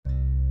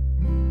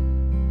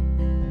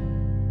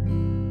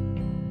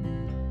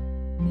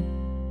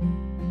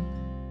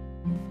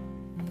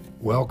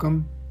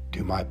Welcome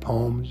to my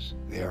poems.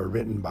 They are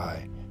written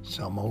by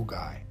some old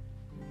guy.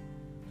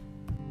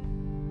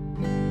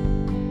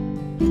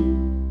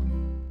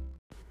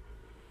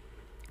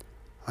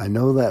 I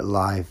know that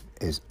life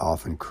is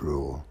often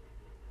cruel.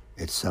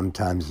 It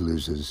sometimes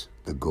loses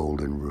the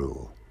golden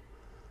rule.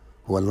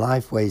 When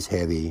life weighs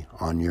heavy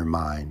on your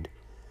mind,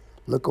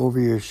 look over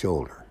your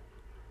shoulder.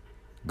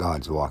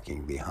 God's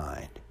walking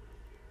behind.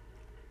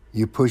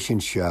 You push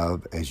and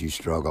shove as you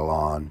struggle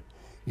on.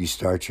 You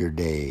start your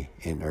day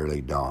in early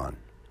dawn.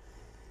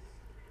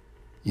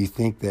 You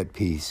think that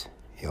peace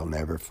you'll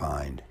never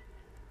find.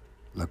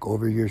 Look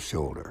over your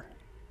shoulder.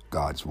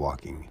 God's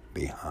walking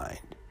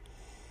behind.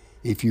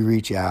 If you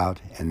reach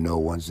out and no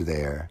one's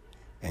there,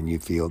 and you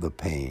feel the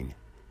pain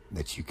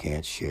that you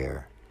can't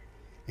share,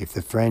 if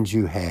the friends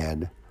you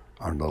had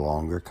are no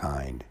longer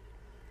kind,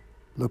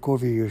 look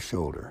over your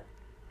shoulder.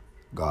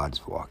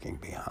 God's walking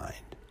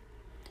behind.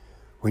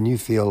 When you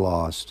feel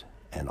lost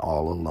and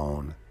all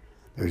alone,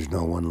 there's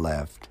no one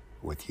left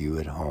with you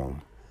at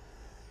home.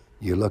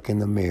 You look in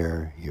the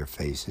mirror, your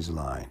face is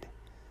lined.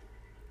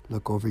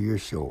 Look over your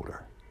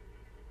shoulder.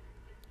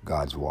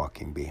 God's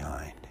walking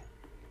behind.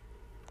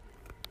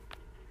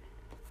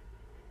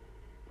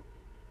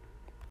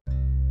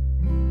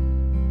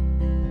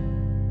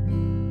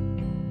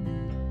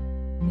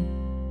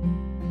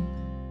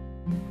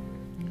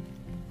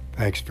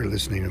 Thanks for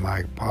listening to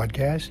my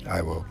podcast.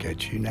 I will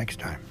catch you next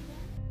time.